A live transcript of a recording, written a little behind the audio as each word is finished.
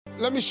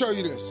Let me show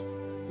you this.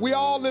 We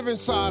all live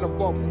inside a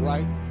bubble,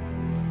 right?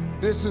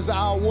 This is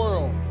our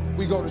world.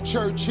 We go to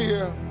church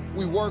here,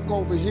 we work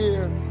over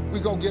here,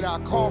 we go get our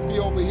coffee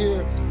over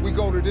here, we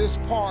go to this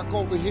park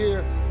over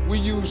here, we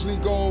usually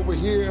go over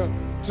here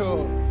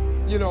to,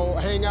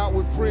 hang out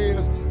with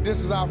friends.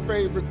 This is our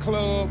favorite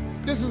club.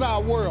 This is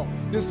our world.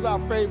 This is our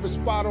favorite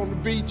spot on the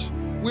beach.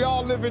 We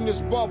all live in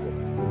this bubble.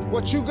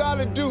 What you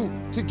gotta do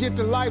to get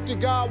the life that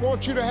God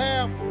wants you to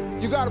have,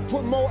 you gotta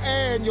put more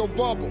air in your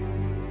bubble.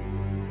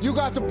 You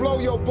got to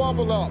blow your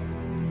bubble up.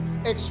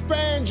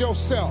 Expand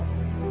yourself.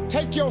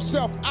 Take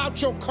yourself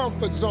out your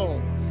comfort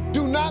zone.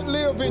 Do not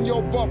live in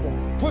your bubble.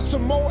 Put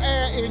some more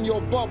air in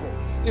your bubble.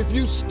 If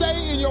you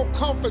stay in your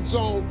comfort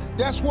zone,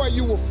 that's where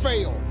you will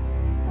fail.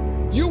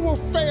 You will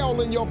fail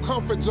in your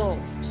comfort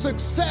zone.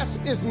 Success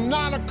is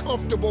not a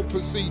comfortable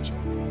procedure.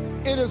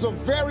 It is a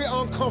very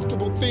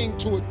uncomfortable thing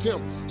to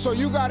attempt. So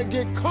you got to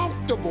get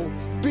comfortable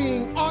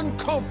being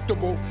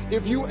uncomfortable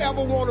if you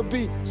ever want to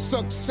be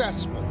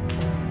successful.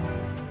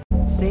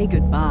 Say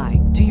goodbye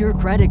to your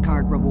credit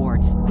card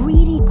rewards.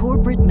 Greedy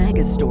corporate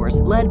mega stores,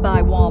 led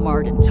by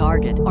Walmart and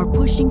Target, are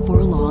pushing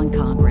for a law in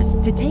Congress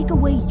to take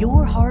away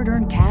your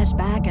hard-earned cash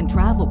back and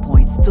travel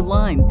points to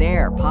line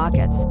their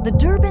pockets. The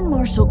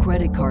Durbin-Marshall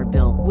credit card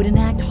bill would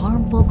enact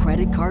harmful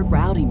credit card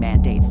routing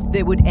mandates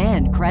that would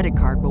end credit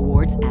card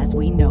rewards as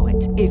we know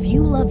it. If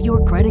you love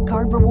your credit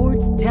card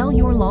rewards, tell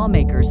your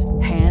lawmakers,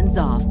 hands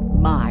off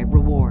my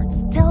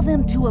rewards. Tell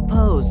them to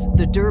oppose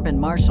the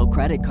Durbin-Marshall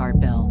credit card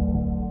bill.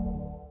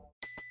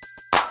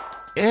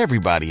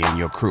 Everybody in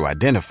your crew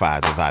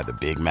identifies as either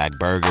Big Mac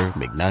Burger,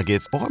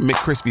 McNuggets, or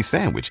McCrispy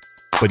Sandwich.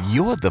 But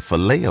you're the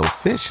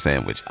Filet-O-Fish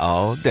Sandwich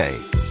all day.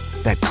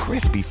 That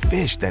crispy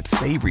fish, that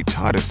savory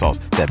tartar sauce,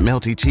 that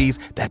melty cheese,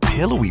 that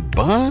pillowy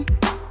bun.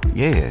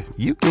 Yeah,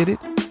 you get it.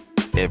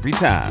 Every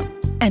time.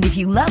 And if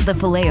you love the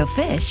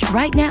Filet-O-Fish,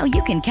 right now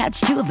you can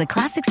catch two of the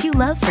classics you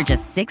love for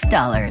just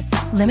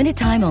 $6. Limited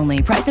time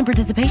only. Price and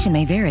participation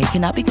may vary.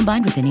 Cannot be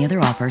combined with any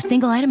other offer.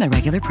 Single item at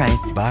regular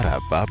price.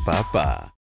 Ba-da-ba-ba-ba.